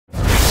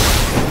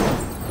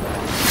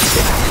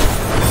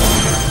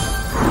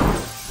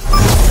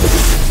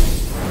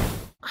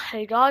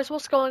Hey guys,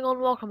 what's going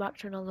on? Welcome back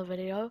to another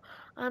video,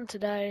 and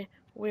today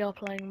we are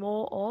playing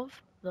more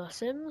of The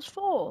Sims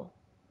 4.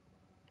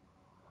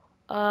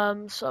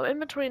 So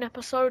in between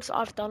episodes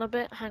I've done a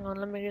bit. Hang on,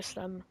 let me just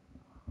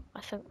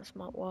I think this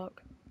might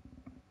work.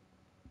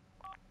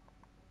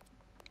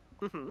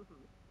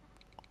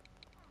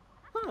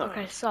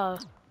 Okay, so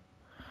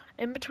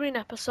in between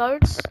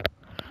episodes,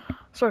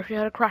 sorry if you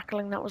heard a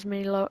crackling, that was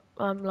me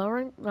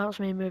lowering, that was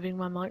me moving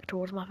my mic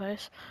towards my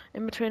face.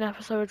 In between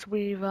episodes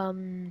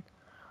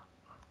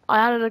I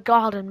added a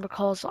garden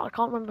because I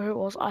can't remember who it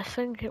was. I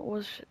think it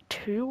was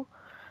 2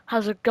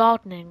 has a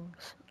gardening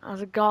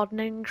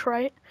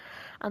trait,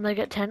 and they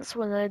get tense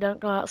when they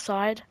don't go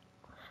outside.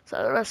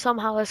 So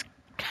somehow this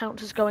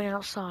counts as going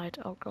outside.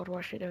 Oh god, what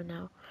is she doing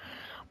now?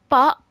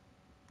 But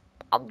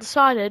I've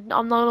decided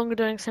I'm no longer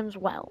doing Sims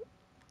well.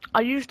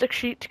 I used a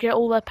cheat to get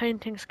all their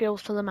painting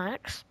skills to the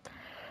max,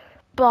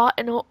 but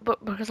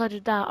because I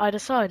did that, I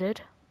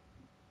decided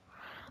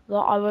that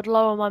I would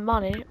lower my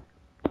money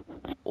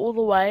all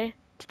the way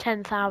to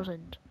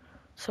 10,000.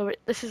 So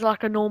this is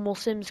like a normal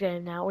Sims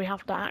game now. We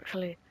have to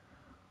actually,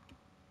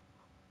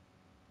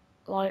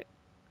 like,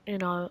 you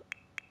know,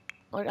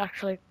 like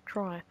actually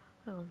try.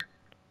 Hang on.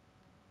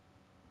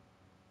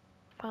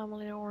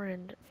 Family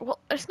oriented. Well,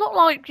 it's not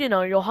like, you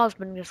know, your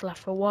husband just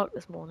left for work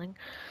this morning.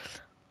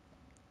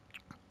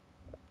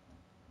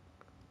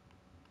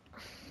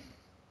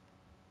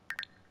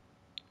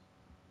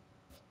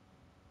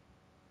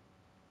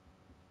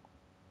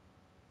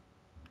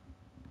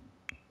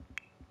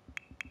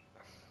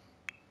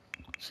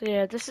 So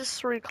yeah, this is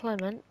 3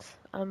 Clement.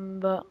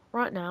 But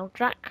right now,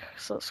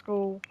 Jack's at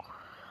school,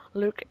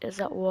 Luke is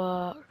at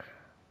work.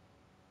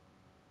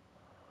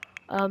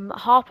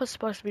 Harper's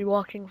supposed to be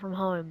working from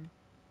home.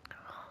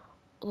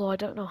 Although I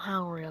don't know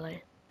how,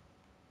 really.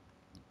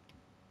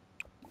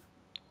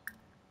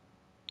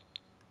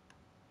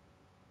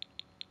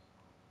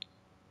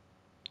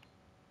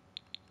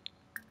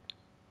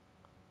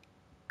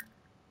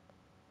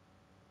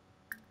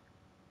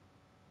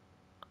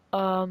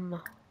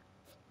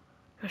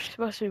 She's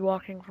supposed to be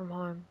working from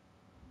home.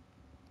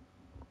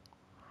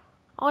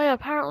 Oh yeah,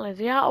 apparently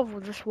the Out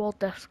of This World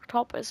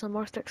desktop is the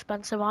most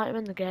expensive item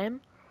in the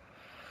game.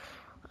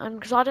 And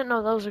because I didn't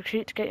know there was a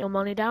cheat to get your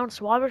money down,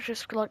 so I was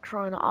just like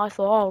trying. I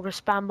thought, oh, I'll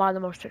just spam by the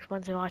most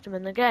expensive item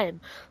in the game.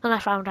 Then I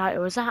found out it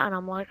was that, and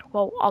I'm like,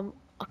 well,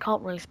 I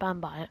can't really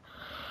spam by it.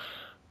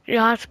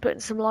 Yeah, I had to put in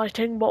some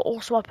lighting, but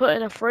also I put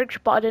in a fridge,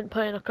 but I didn't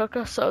put in a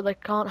cooker, so they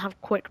can't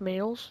have quick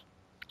meals.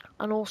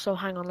 And also,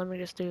 hang on, let me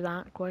just do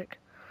that quick.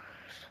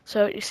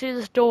 So you see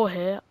this door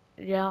here?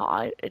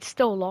 Yeah, it's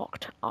still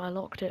locked. I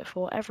locked it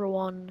for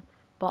everyone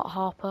but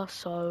Harper,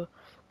 so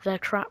they're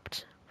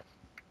trapped.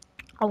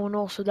 Oh, and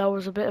also there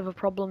was a bit of a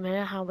problem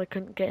here, how they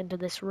couldn't get into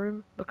this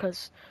room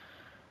because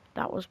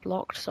that was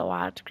blocked, so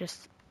I had to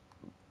just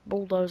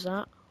bulldoze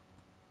that.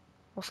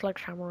 Or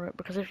sledgehammer it,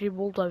 because if you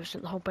bulldoze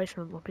it, the whole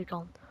basement would be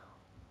gone.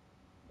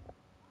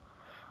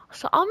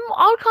 So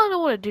I kind of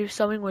want to do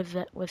something with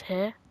it, with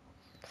here.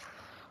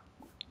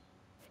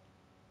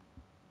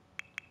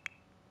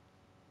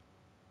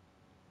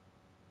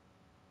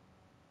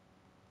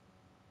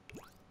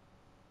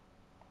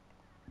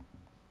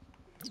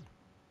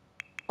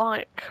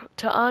 Like,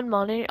 to earn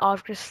money,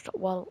 I've just,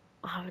 well,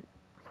 I haven't.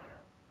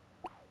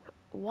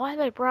 Why are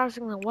they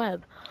browsing the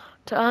web?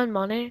 To earn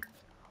money,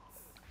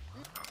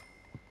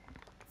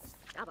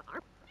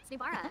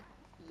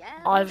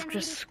 I've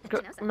just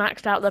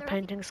maxed out their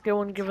painting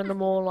skill and given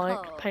them all,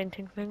 like,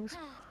 painting things.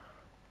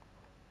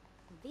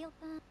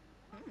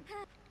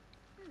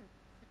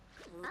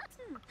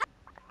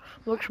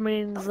 Which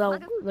means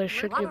they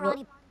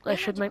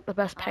should make the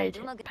best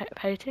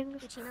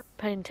paintings.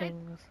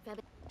 Paintings.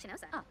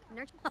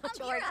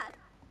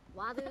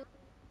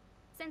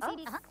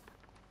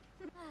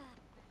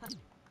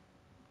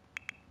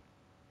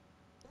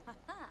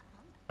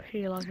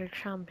 Be like a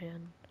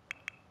champion.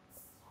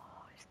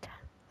 Oh, he's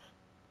tense.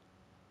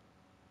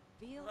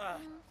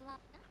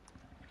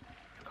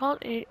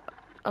 Can't eat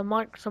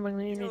something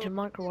that you need to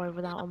microwave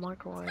without a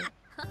microwave.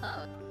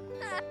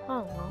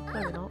 Oh well,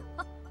 maybe not.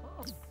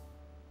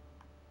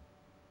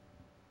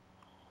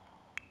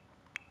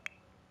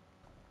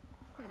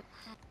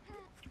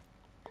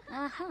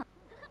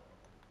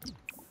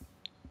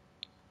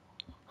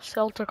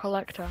 Sell to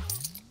collector.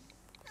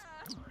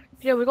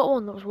 Yeah, we got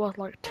one that was worth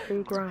like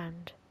 2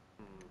 grand.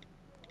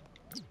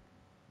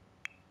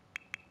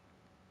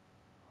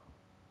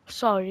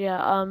 So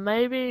yeah,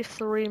 maybe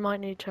 3 might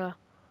need to.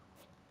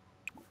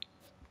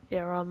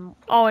 Yeah,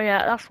 oh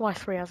yeah, that's why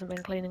 3 hasn't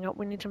been cleaning up.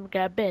 We need to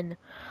get a bin.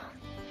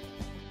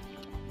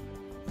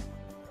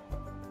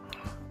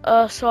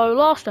 So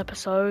last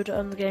episode,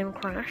 the game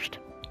crashed.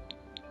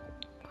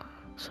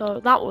 So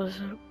that was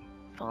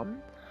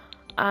fun.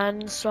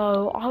 And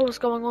so I was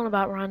going on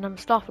about random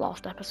stuff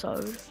last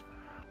episode.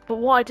 But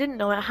what I didn't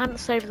know, it hadn't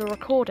saved the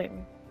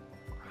recording.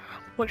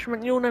 Which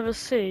meant you'll never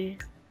see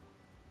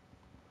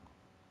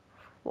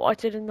what I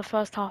did in the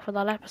first half of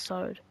that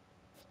episode.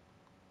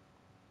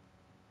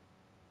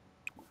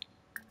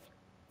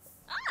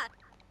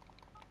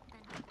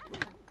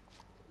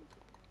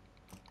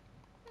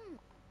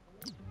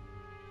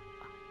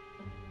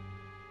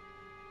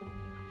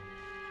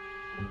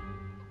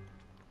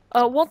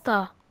 What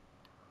the?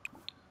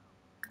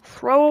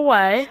 Throw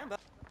away.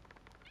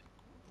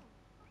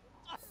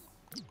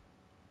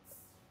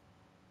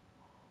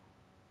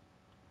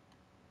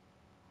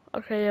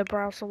 Okay, yeah,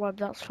 browse the web,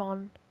 that's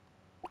fun.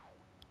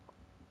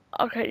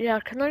 Okay, yeah,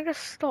 can I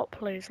just stop,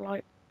 please?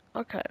 Like,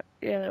 okay,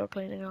 yeah, they were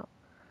cleaning up.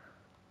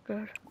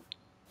 Good.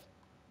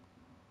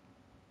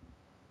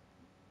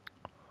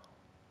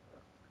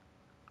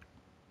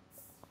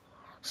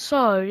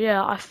 So,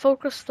 yeah, I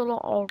focused a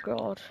lot. Oh,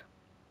 God.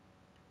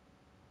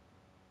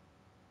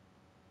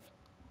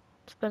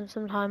 Spend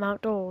some time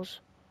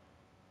outdoors.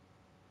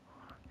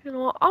 You know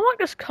what? I might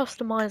just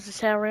customize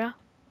this area.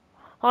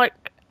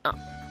 Like,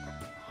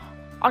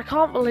 I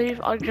can't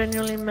believe I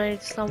genuinely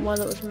made somewhere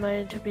that was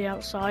made to be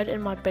outside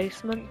in my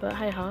basement, but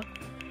hey ho.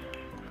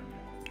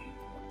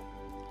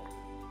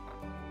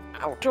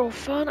 Outdoor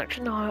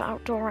furniture? No,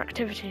 outdoor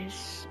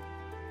activities.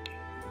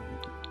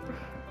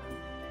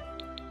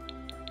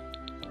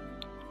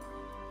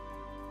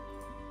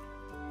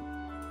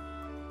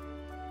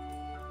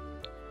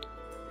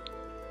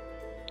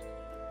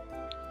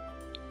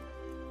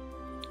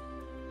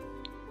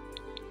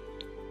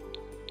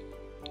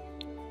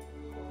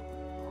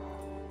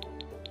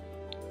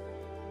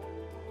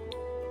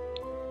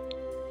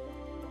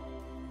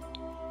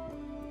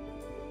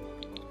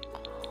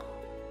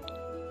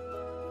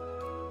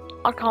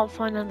 I can't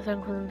find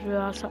anything for them to do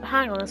outside.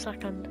 Hang on a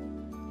second.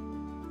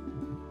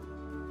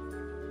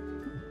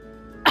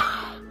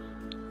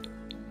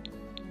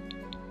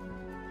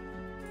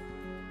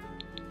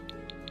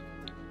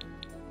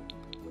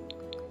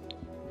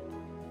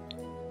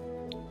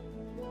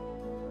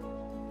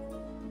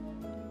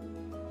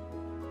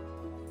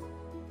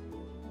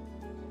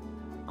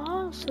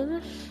 Oh, so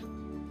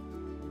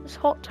this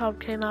hot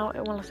tub came out,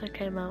 well I say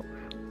came out,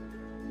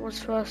 was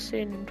first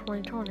seen in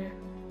 2020.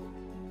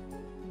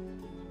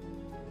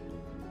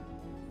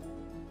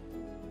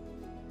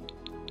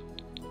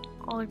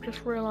 I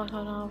just realised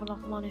I don't have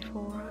enough money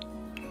for it.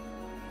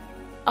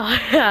 Oh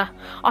yeah,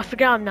 I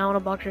forget I'm now on a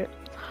budget.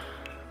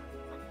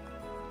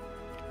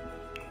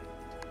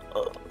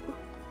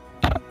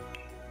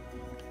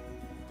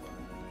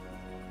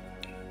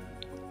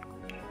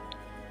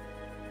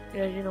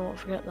 Yeah, you know what,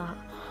 forget that.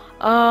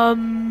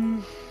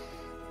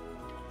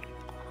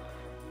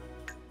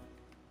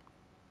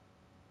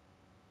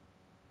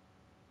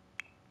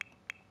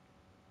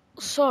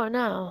 So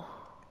now,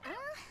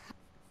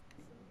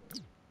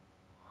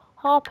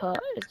 Harper,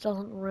 it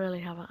doesn't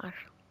really have an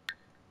action.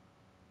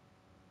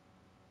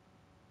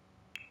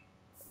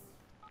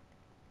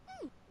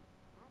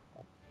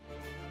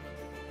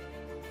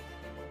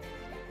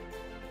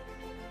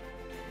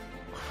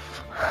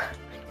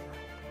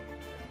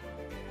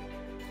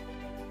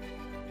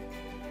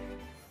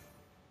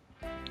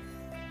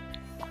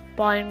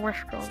 Buying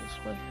restaurants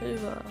with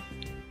Hoover.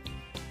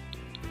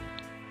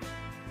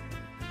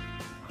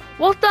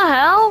 What the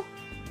hell?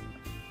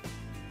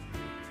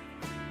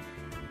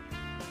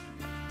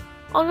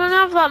 I don't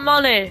have that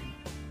money.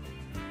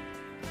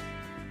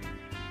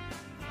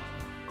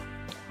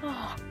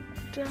 Oh,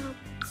 damn.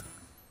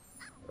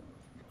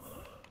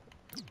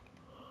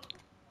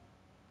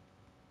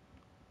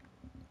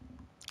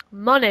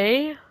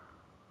 Money?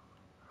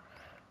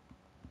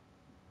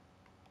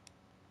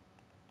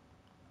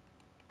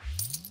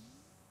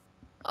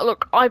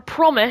 Look, I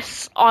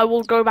promise I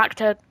will go back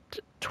to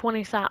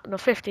 20,000, no,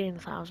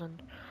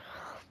 15,000.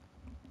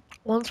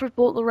 Once we've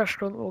bought the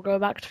restaurant, we'll go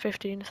back to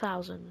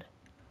 15,000.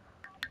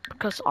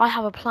 Because I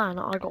have a plan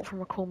I got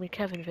from a Call Me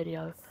Kevin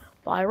video.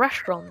 Buy a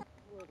restaurant.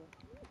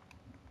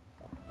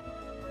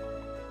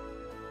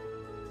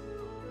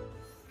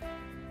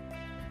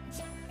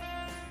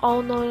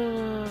 Oh no,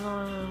 no, no,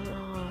 no, no,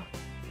 no.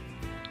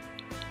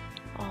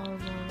 Oh no, no,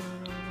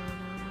 no,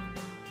 no, no,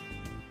 no.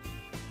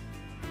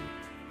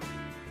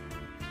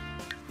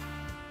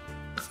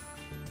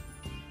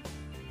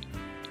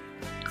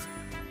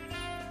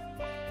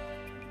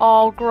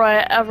 Oh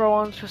great,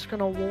 everyone's just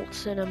gonna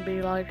waltz in and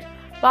be like,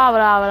 ba ba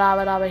da ba da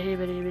ba da ba hee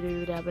ba dee ba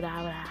doo da ba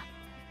da ba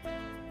da.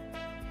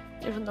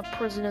 Even the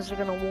prisoners are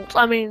gonna waltz.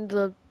 I mean,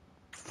 the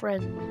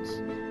friends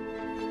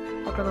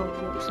are gonna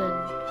waltz in.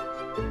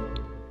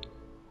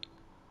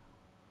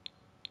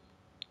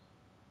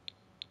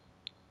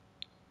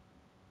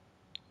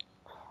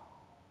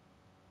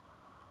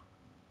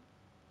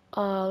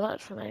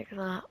 Let's make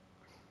that.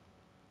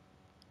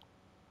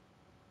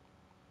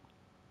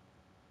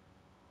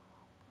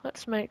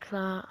 Let's make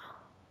that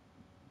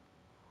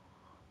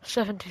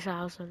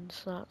 70,000.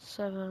 So that's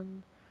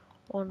 7,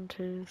 1,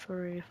 2,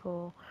 3,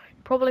 4.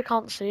 You probably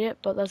can't see it,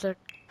 but there's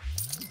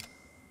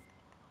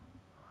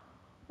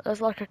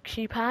like a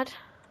keypad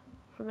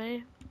for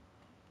me.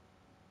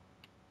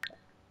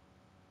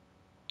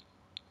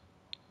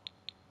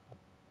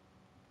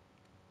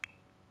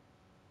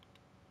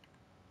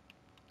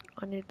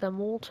 I need them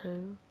all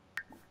to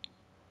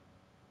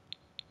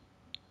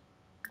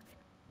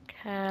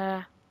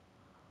care,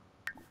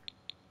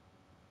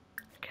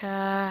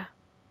 care,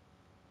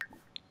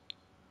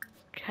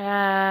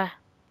 care.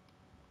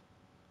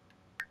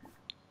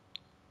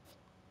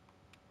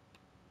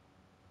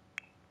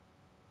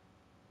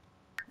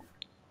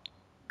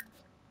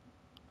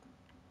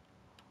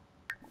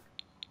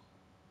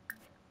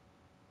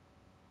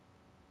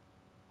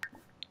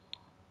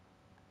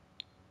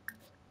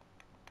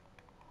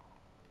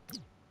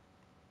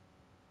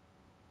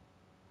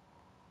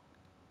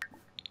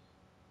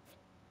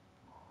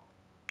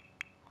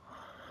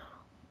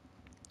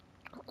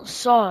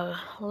 So,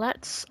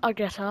 let's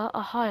get a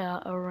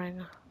hire a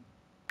ring.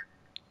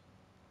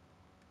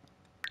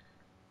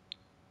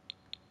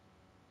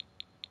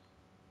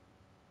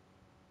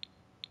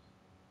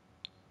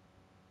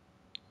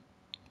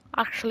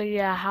 Actually,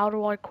 yeah, how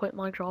do I quit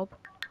my job?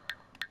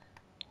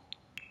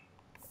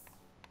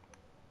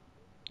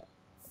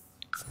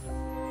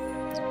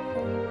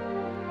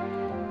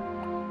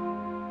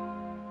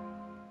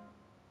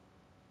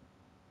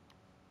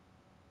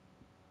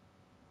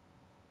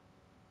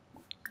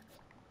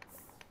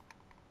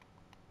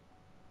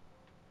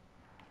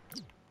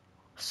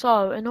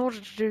 So, in order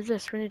to do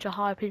this, we need to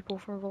hire people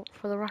for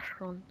the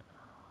restaurant.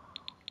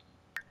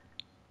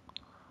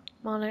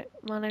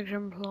 Manage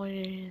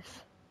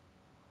employees.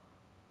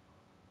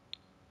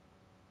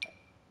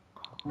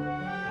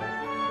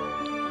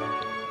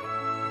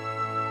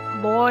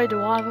 Boy,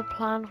 do I have a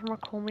plan from a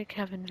Call Me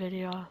Kevin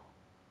video.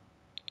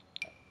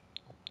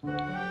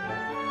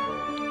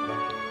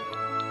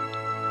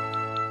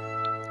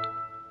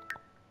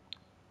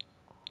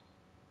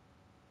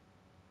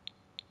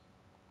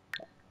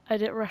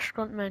 Edit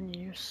restaurant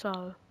menu,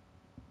 so.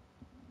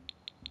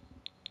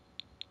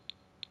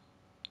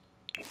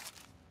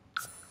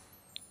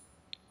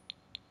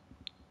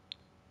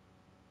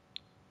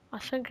 I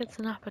think it's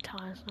an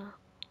appetizer.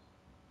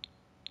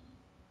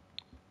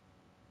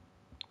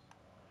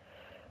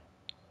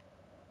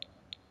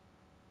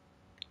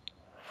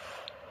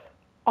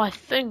 I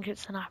think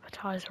it's an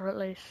appetizer at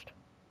least.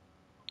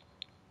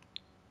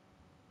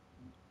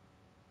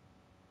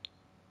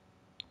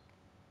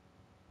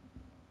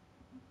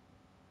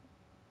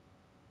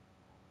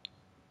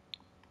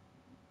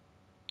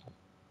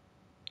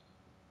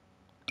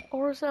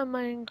 Or is it a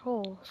main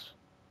course?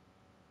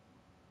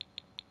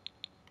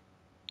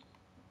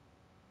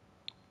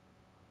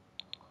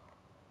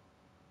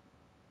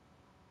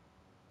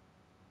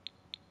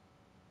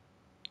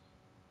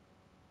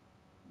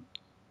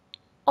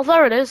 Oh,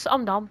 there it is.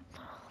 I'm done.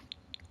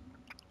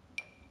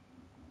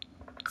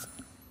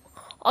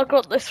 I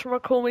got this from a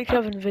Call Me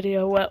Kevin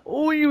video where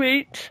all you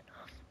eat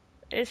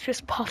is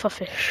just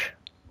pufferfish.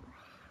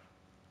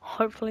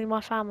 Hopefully my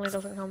family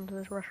doesn't come to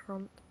this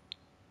restaurant.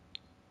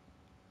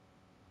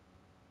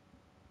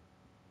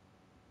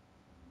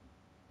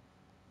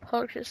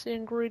 Purchase the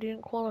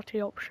ingredient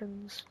quality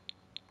options.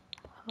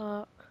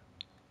 Perk.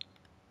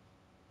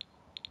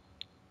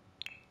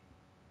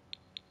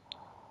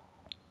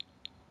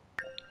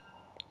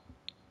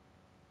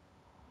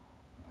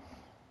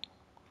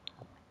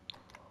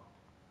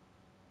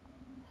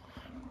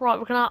 Right,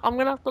 I'm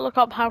gonna have to look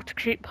up how to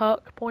cheat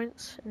perk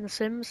points in The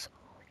Sims.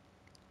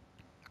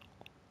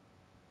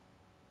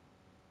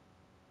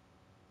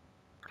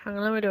 Hang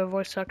on, let me do a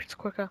voice search, it's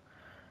quicker.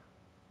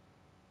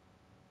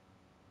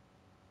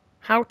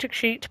 How to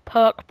cheat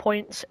perk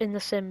points in The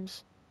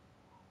Sims.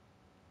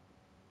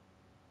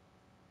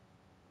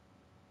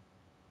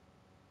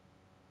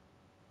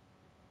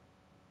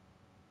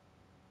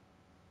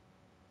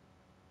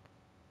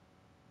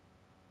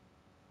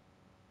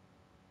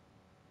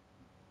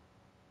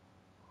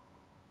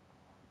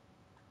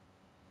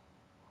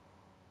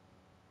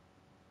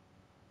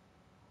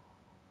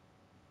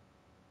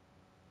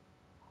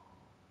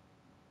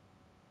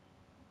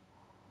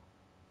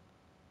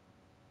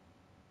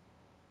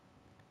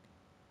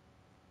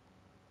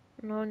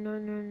 No, no,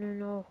 no, no,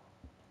 no.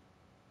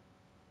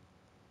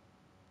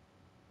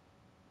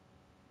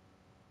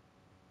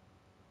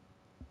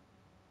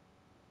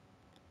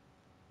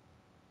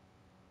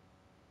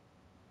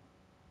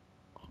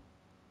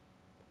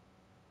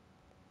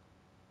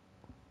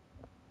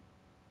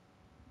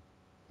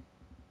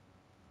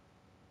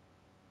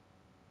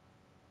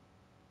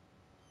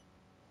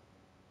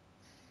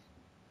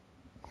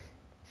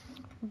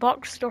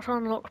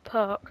 Box.unlock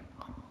perk.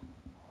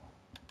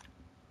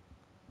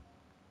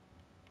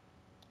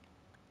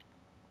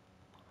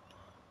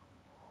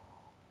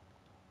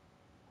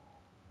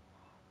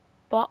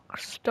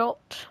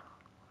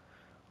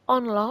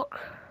 Box.unlock.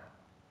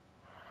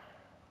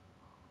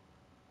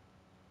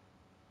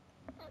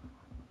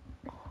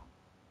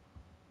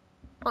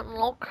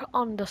 Unlock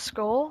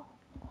underscore.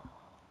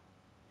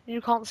 You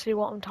can't see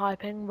what I'm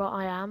typing, but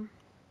I am.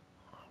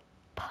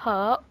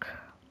 Perk.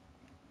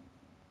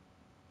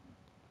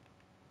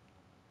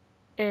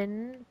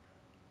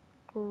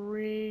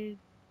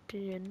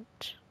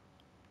 Ingredient.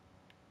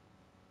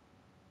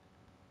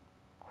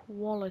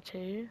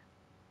 Quality.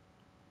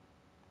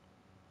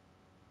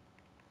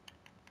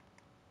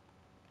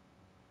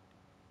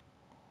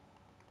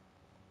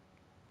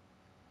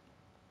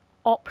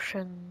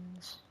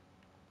 Options.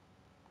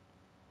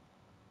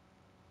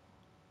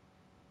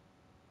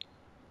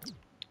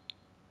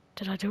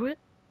 Did I do it?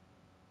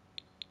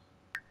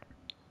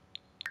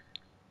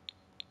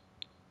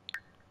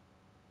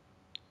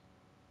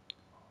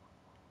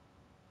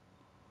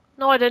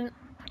 No, I didn't.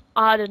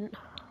 I didn't.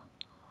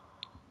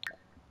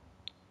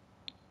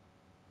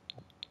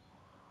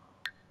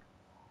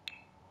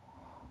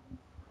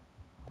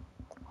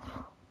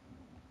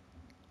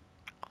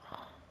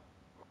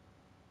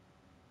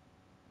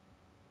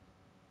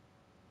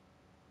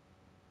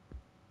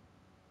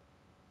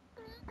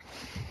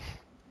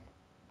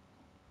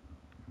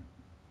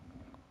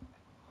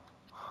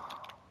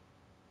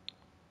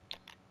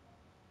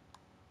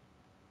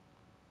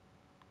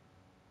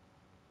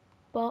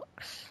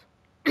 box.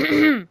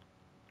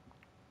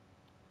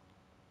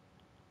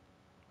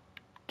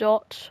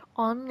 Dot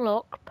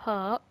unlock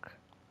perk.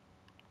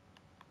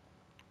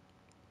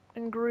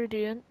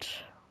 Ingredient.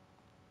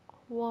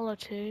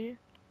 Quality.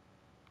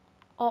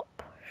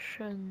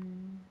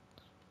 Options.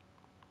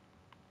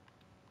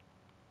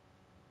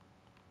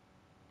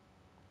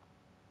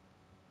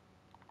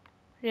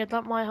 Yeah,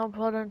 that might help.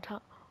 I don't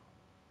tap.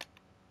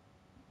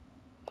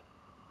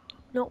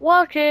 Not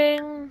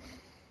working.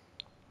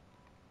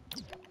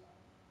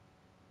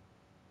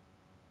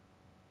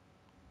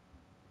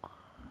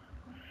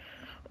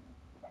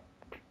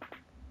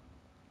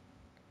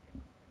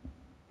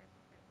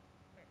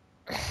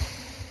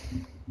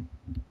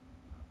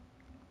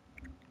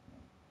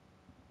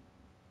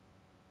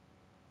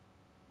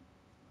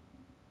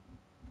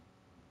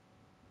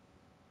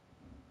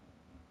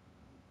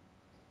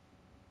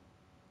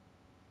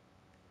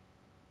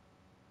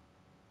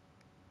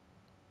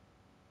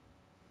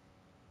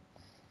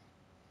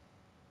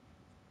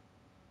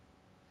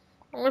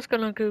 I'm just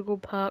gonna Google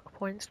perk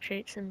points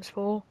cheat sims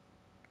 4.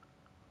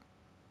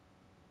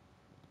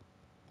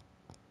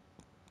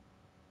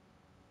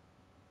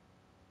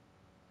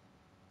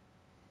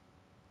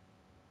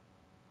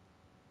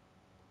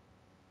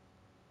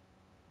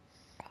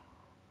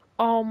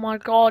 Oh my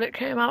god, it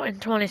came out in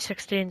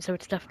 2016, so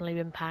it's definitely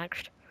been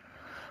patched.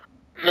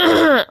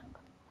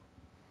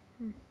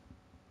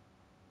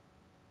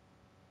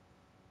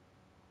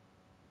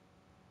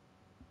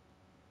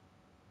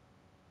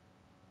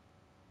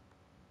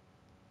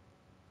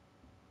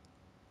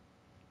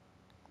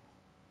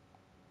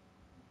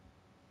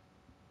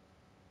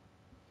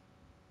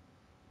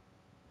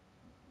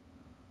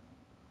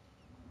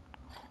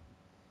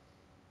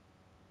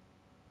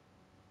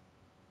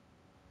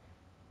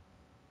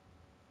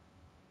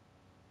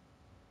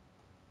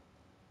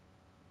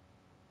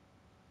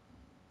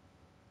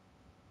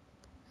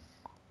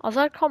 Are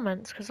there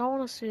comments? Because I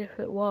want to see if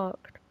it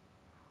worked.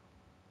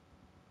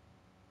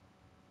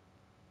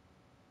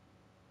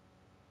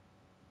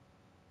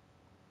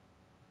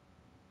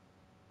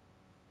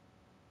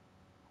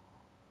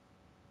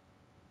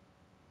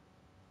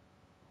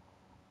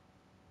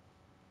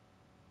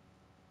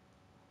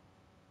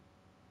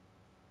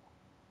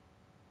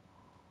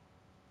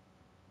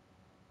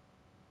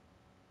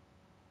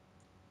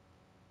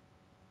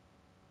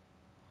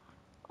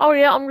 Oh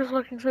yeah, I'm just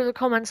looking through the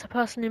comments. The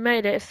person who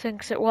made it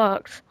thinks it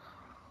worked.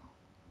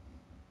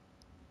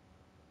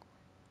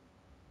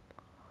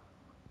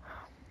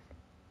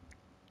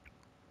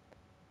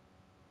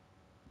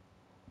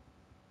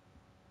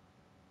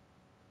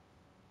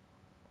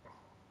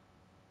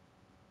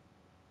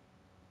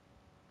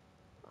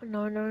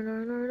 No, no,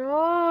 no, no,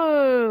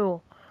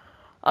 no.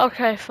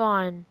 Okay,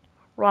 fine.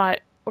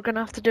 Right, we're gonna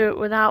have to do it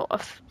without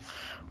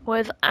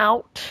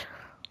without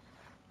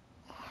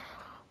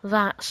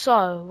that.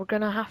 So we're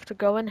gonna have to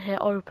go and hit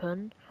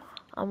open,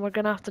 and we're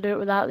gonna have to do it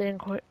without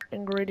the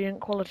ingredient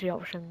quality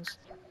options.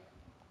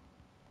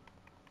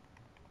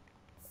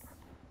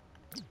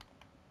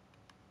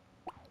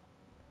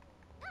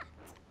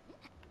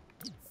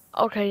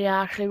 Okay,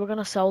 yeah, actually, we're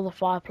gonna sell the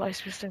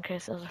fireplace just in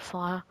case there's a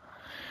fire.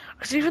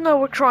 Because even though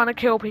we're trying to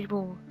kill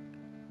people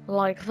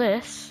like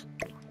this,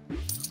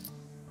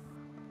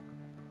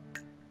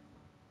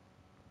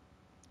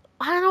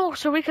 I don't know,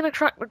 so we can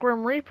attract the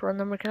Grim Reaper and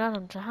then we can add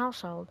him to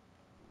household.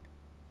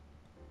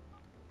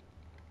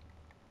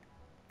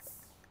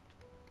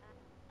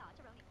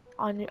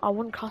 I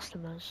want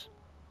customers.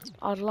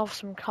 I'd love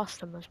some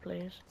customers,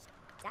 please.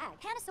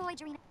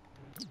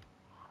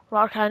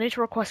 Right, okay, I need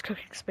to request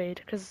cooking speed,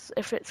 because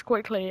if it's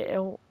quickly,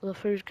 the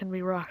food can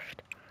be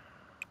rushed.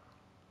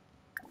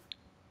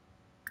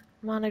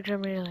 Manage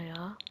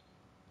Amelia.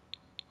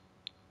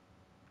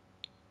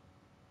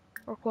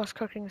 Request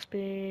cooking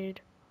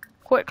speed.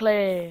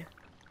 Quickly!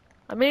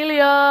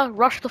 Amelia,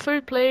 rush the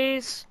food,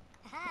 please!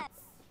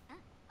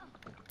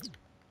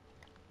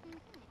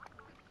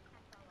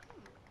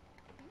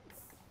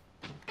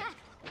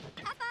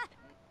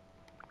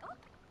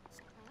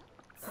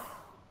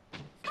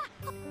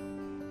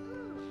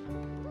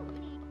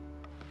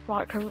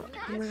 Right, can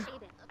we...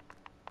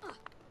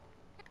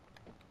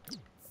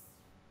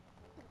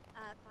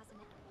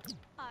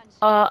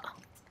 Uh...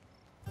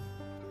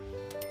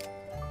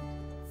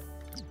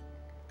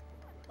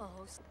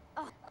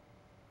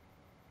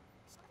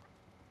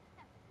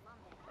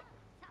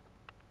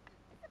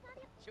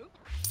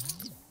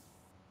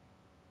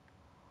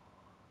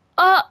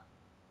 Uh...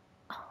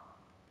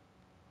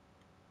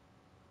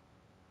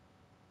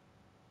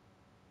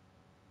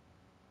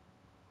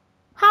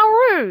 How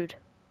rude!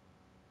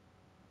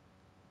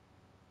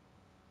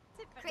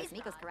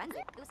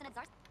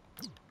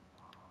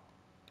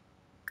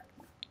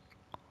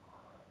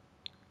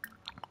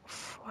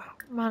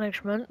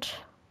 Management.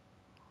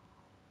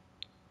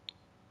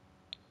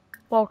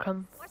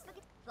 Welcome.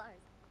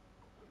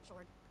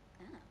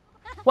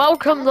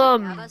 Welcome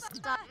them!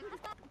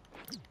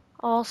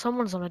 Oh,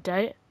 someone's on a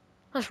date.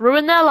 Let's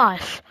ruin their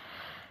life.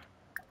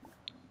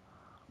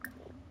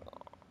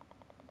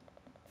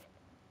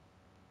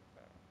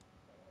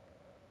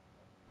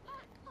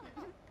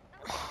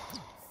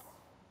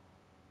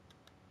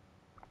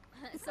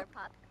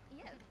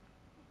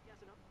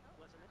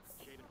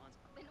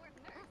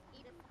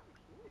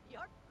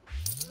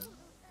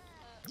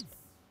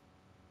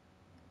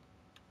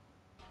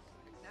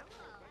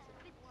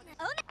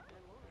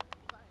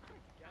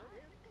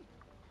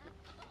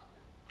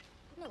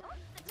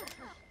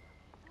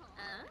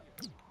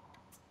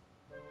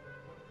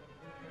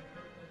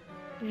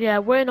 Yeah,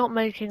 we're not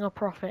making a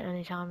profit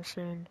anytime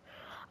soon.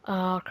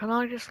 Can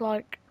I just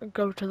like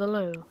go to the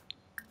loo?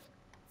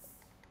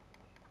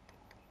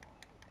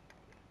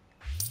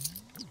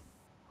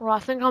 Right, I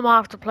think I might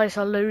have to place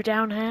a loo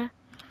down here.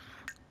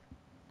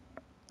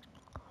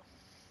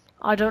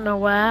 I don't know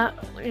where.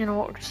 You know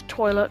what? Just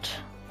toilet.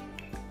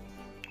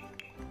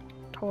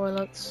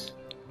 Toilets.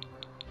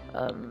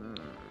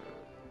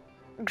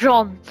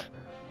 John.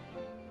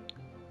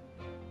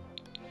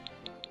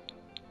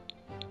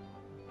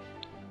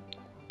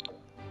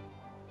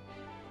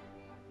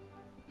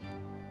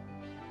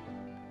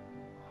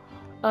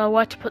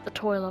 Where to put the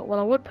toilet? Well,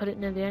 I would put it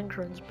near the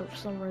entrance, but for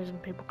some reason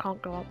people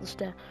can't go up the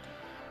stair.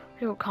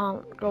 People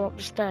can't go up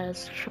the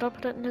stairs. Should I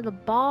put it near the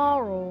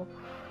bar or?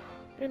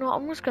 You know,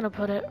 I'm just gonna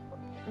put it.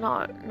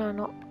 No, no,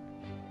 not.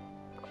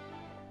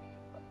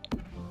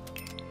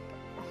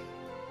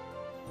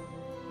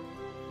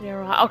 Yeah,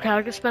 right. Okay,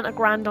 I just spent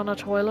 $1,000 on a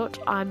toilet.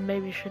 I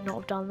maybe should not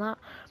have done that.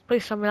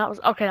 Please tell me that was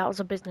okay. That was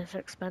a business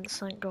expense.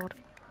 Thank God.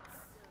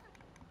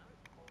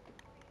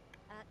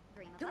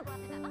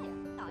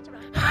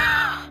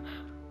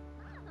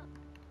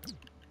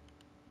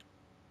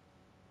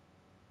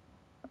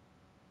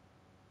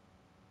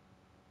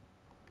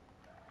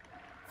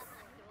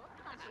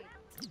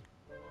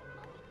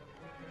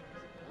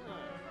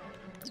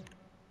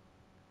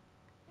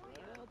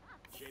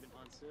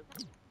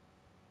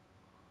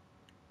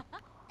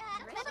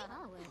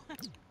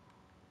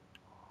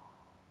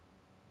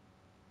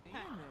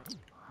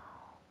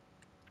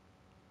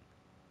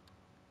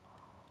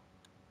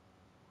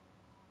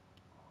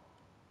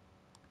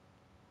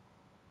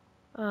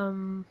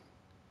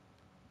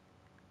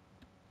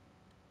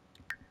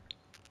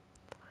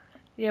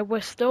 Yeah,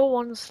 we're still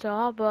 1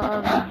 star,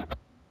 but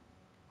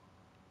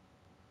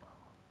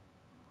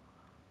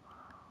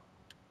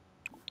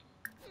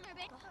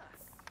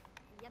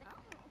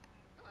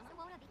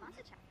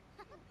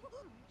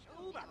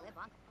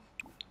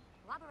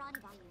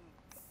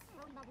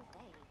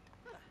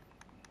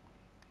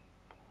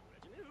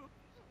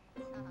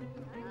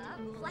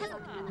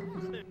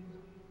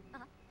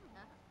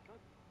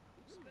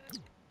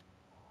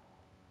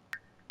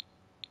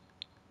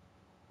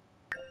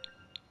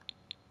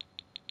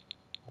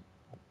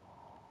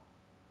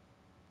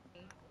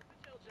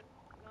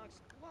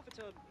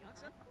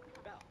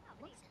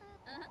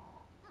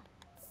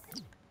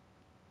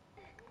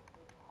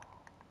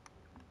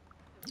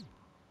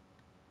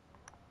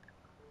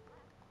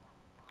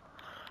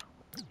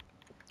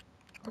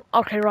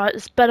okay, right.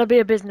 This better be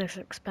a business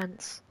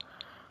expense.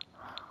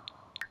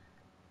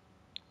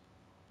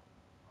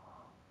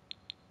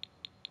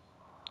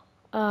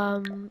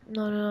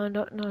 No,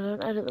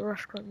 don't edit the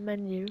restaurant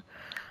menu.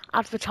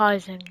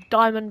 Advertising,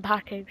 diamond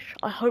package.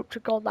 I hope to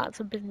God that's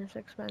a business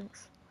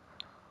expense.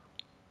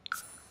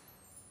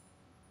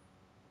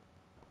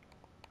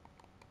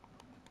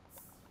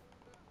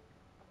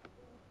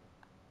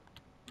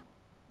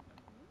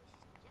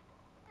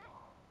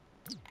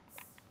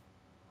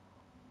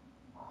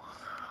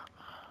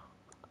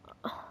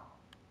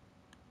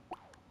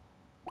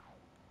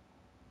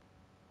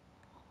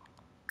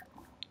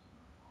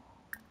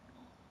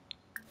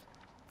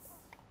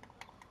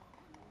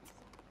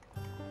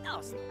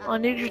 I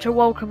need you to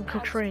welcome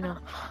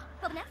Katrina.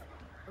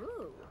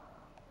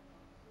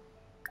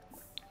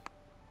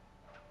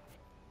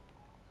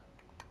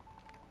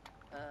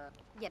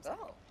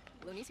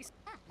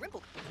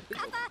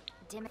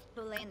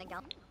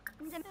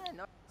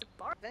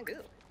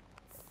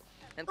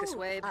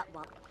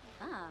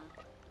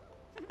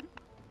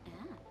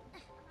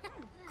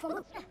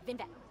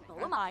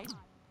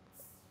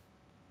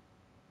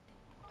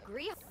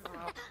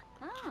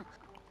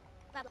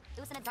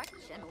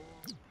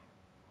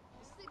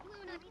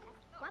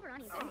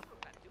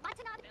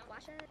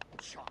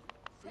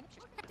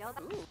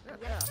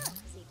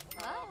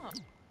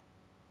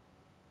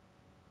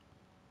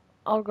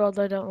 Oh God,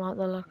 they don't like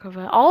the look of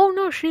it. Oh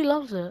no, she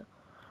loves it.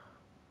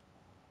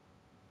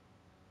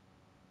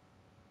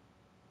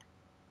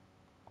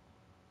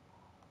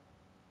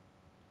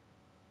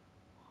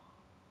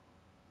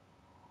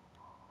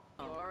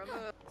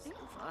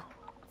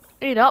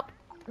 Eat up.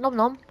 Nom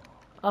nom.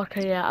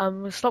 Okay,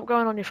 yeah, stop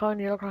going on your phone,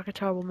 you look like a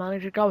terrible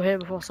manager. Go here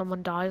before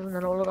someone dies and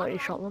then it'll look like you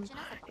shot them.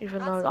 Even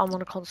though I'm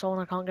on a console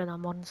and I can't get that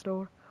mod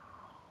installed.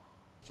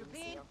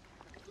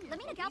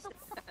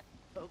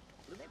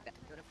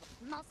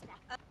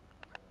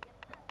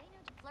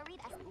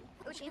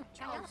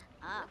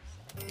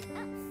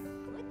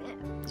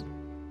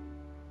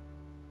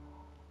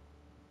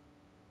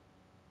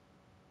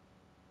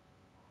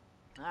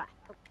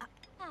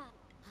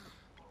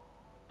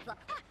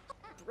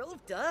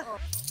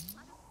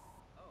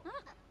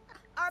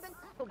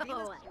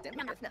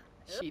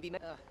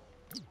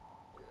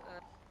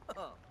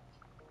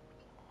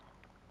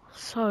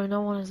 So,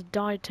 no one has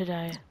died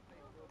today.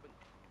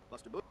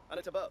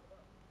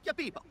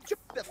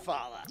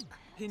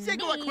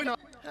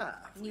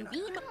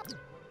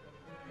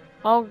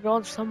 Oh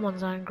god,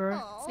 someone's angry.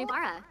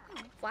 Snubara.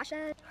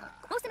 Washa.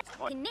 Most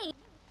Nate.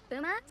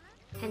 Buma.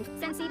 And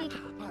Sensei.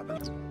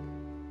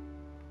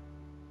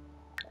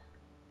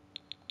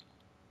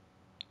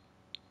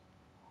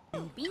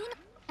 Bean.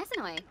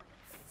 Essenoi.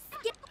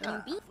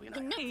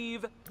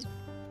 Bean.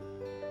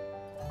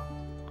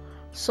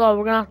 So,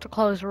 we're gonna have to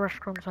close the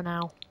restaurant for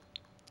now.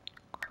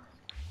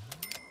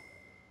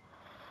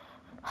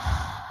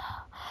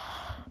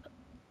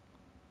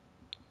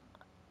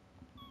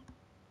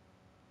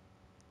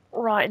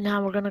 Right,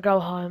 now we're gonna go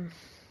home.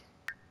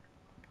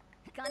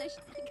 Garnish.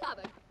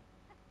 Cabo.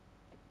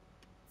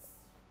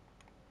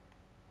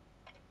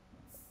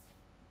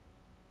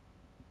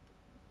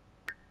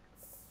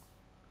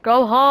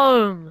 Go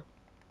home!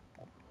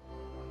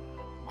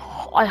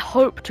 I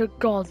hope to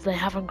God they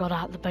haven't got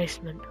out the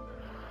basement.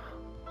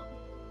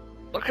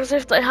 Because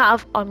if they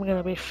have, I'm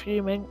gonna be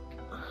fuming.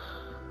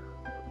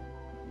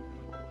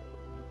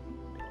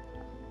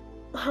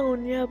 Oh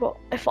yeah, but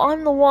if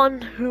I'm the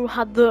one who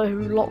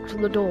locked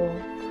the door,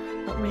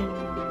 that means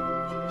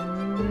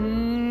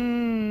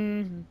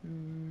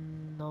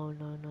no.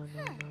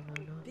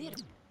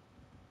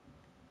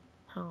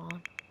 Hang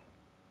on.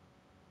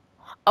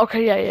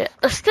 Okay, yeah.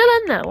 They're still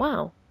in there.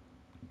 Wow.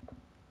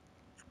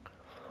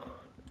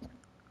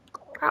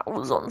 That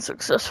was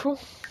unsuccessful.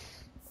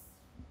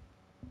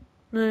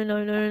 No,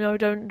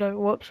 don't.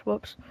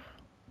 Whoops.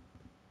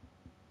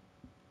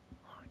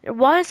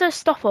 Why is there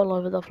stuff all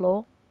over the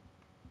floor?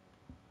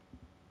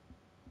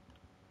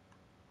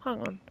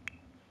 Hang on.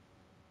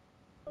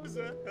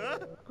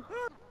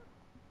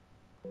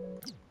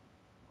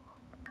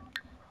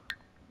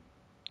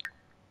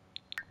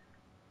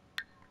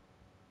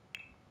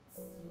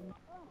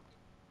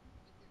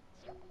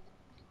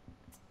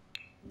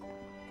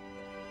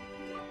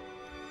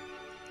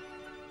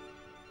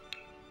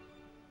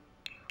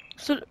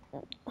 So,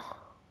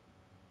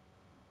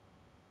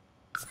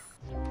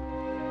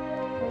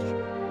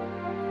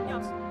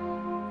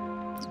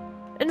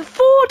 in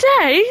 4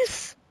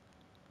 days?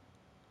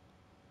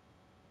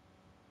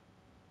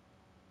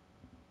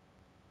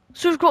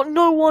 So we've got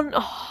no one.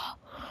 Oh,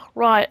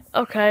 right,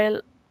 okay.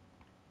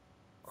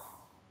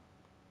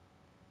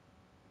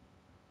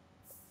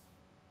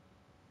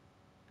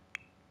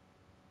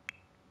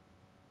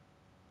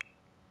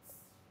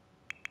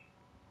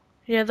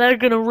 Yeah, they're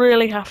gonna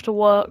really have to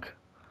work.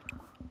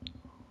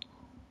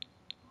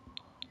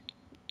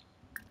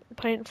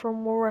 Paint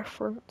from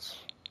reference.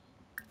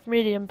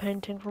 Medium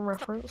painting from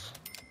reference.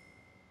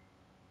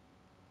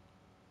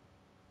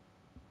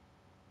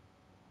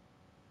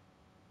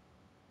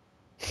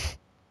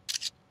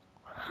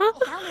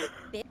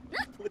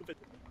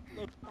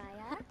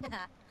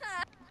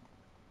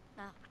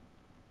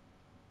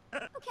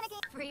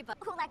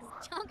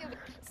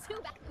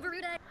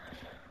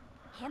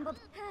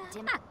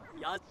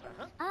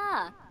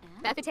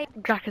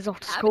 Jack is off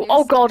to school.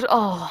 Oh god,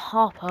 oh,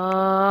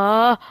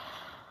 Harper.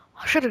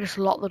 I should have just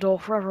locked the door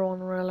for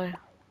everyone, really.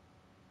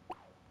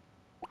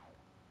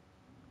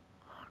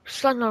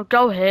 Just let them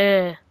go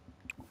here.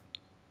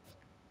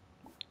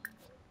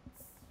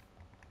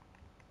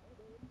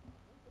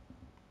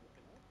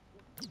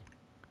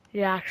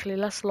 Yeah, actually,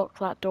 let's lock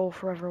that door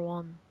for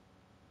everyone.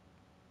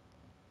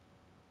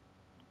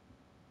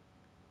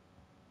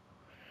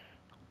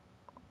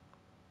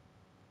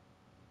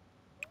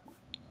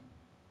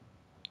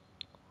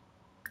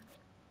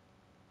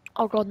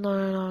 Oh god,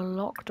 no,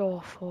 lock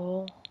door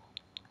for...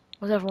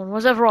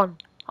 Where's everyone?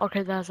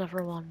 Okay, there's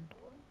everyone.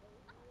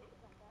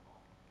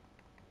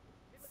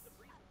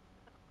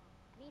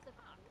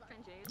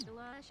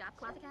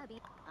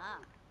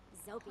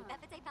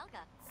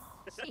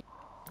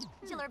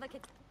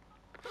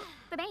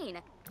 The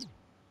Bane.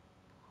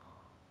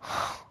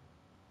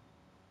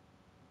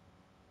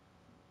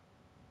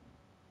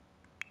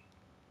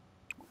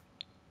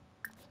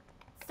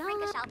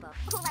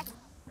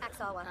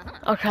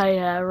 Okay,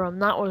 yeah,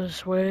 that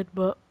was weird,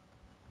 but...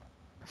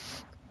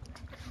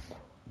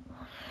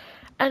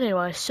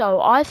 Anyway,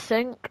 so I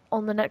think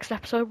on the next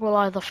episode we'll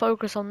either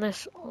focus on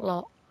this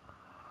lot,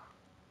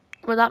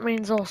 but that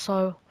means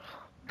also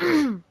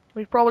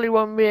we probably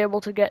won't be able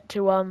to get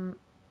to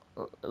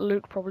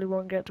Luke probably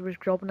won't get to his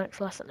job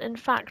next lesson. In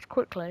fact,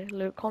 quickly,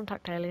 Luke,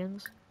 contact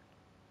aliens.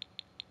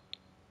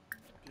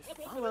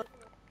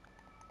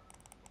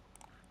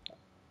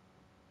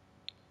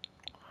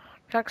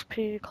 Jack's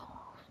P.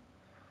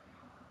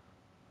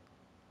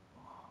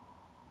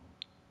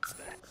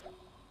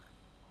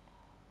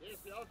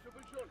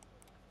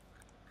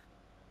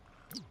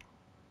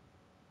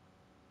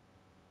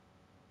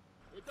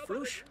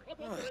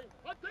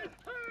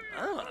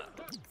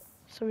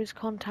 So he's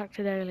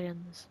contacted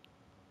aliens.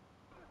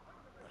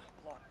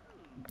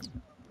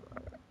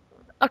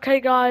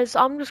 Okay guys,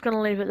 I'm just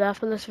gonna leave it there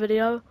for this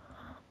video.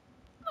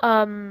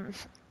 The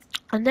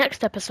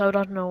next episode,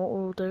 I don't know what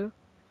we'll do.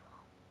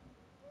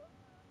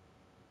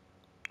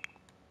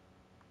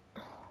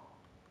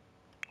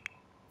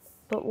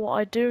 But what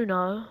I do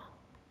know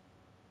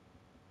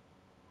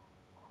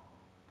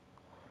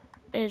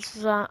is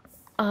that,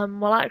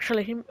 well,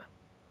 actually,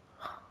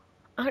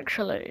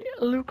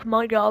 Luke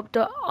might get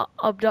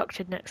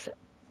abducted next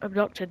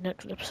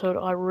episode.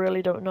 I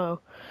really don't know.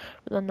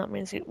 But then that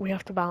means we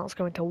have to balance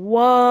going to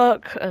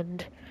work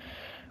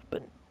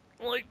but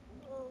like,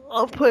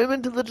 I've put him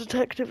into the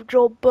detective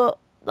job, but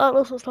that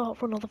doesn't start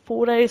for another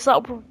 4 days.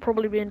 That'll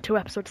probably be in 2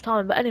 episodes'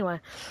 time. But anyway,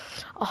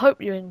 I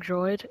hope you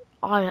enjoyed.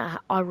 I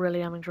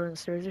really am enjoying the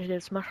series. If you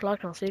did, smash a like,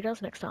 and I'll see you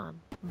guys next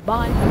time.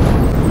 Bye.